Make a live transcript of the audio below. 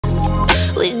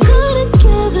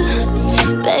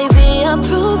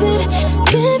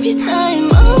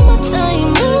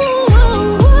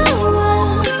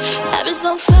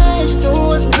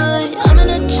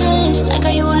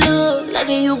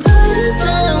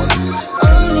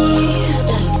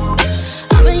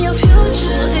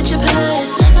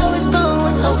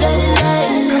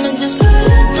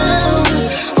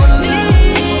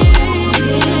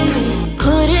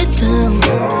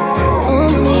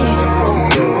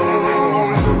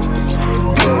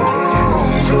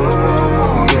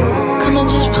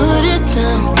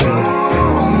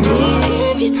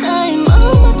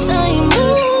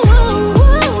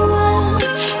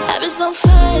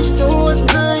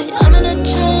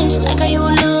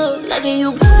can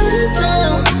you put it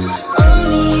down on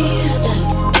me?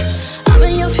 I'm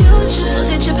in your future,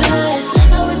 look at your past.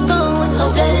 That's how it's going,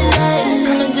 hope that it lasts.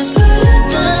 Come and just put it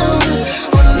down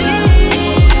on me.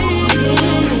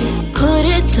 Put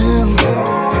it down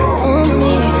on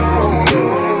me.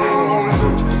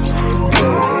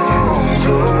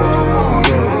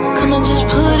 Come and just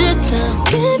put it down.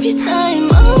 Give you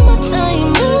time, all my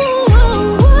time.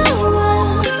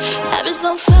 Happens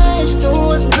so fast, know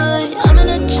what's good. I'm in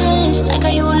a change, like how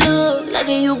you look, like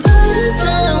how you put it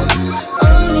down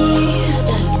on me.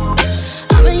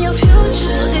 I'm in your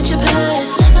future, look at your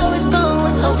past. That's how it's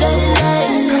going, hope that it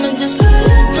lasts. Come and just put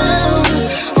it down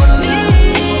on me.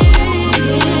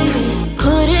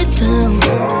 Put it down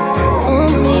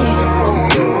on me.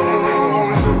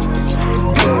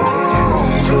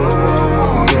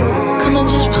 Come and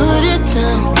just put it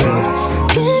down.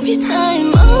 Give you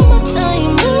time, all my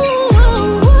time.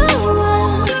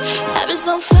 Happens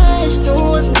so fast, know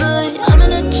what's good. I'm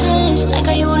in a change, like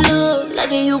how you look, like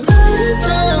how you put it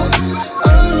down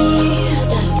on me.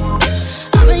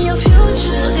 I'm in your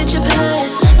future, look at your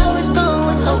past. That's how it's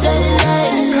going, hope that it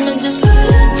lasts. Come and just put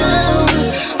it down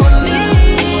on me.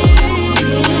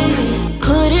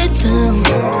 Put it down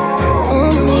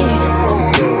on me.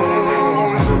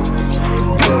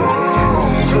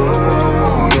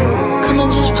 Come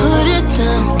and just put it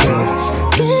down.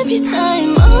 Give you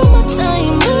time, all my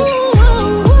time.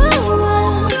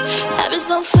 Happens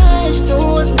so fast,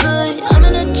 know what's good. I'm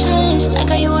in a change, like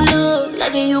how you look,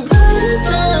 like how you put it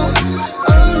down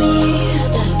on me.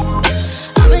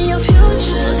 I'm in your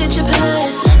future, look at your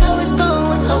past. That's how it's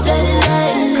going, hope that it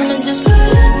lasts. Come and just put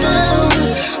it down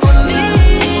on me.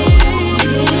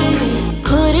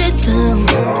 Put it down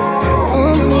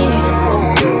on me.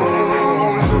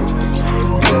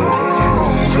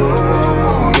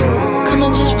 Come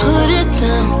and just put it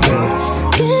down.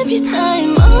 Give you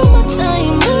time, all my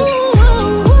time.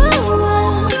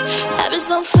 Happens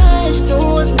so fast,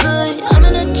 know what's good. I'm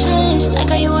in a change, like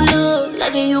how you look,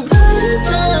 like how you put it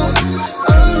down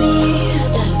on me.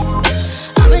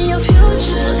 I'm in your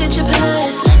future, look at your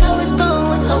past. That's how it's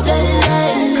going, hope that it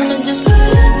lasts. Come and just put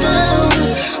it down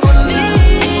on me.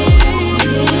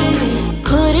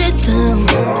 Put it down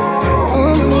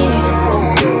on me.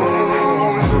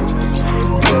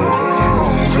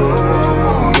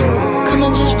 Come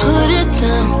and just put it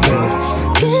down.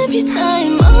 Give you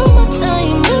time, all my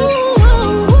time.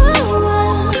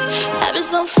 Happens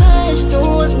so fast,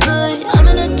 know what's good. I'm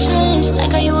in a change,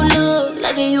 like how you look,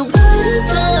 like how you put it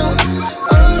down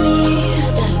on me.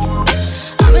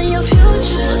 I'm in your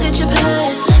future, look at your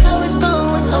past. That's how it's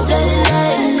going, hope that it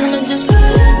lasts. Come and just put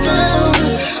it down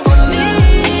on me.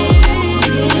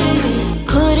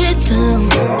 Put it down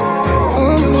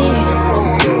on me.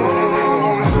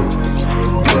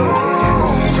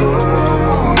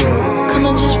 Come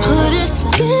and just put it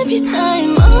down. Give you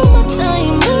time, all my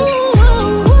time.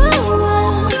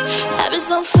 Happens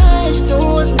so fast,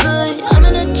 know what's good. I'm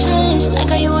in a change, like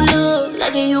how you look,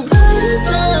 like how you put it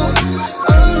down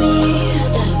on me.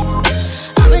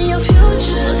 I'm in your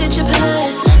future, look at your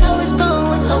past. That's how it's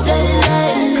going, hope that it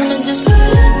lasts. Come and just put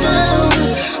it down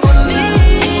on me.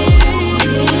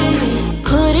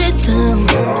 Put it down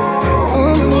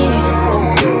on me.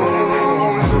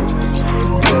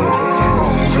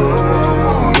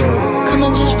 Come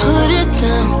and just put it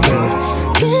down.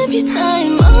 Give you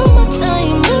time, all my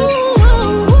time.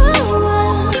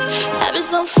 Happens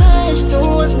so fast,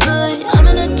 know what's good. I'm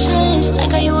in a change,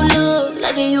 like how you look,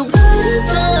 like how you put it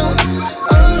down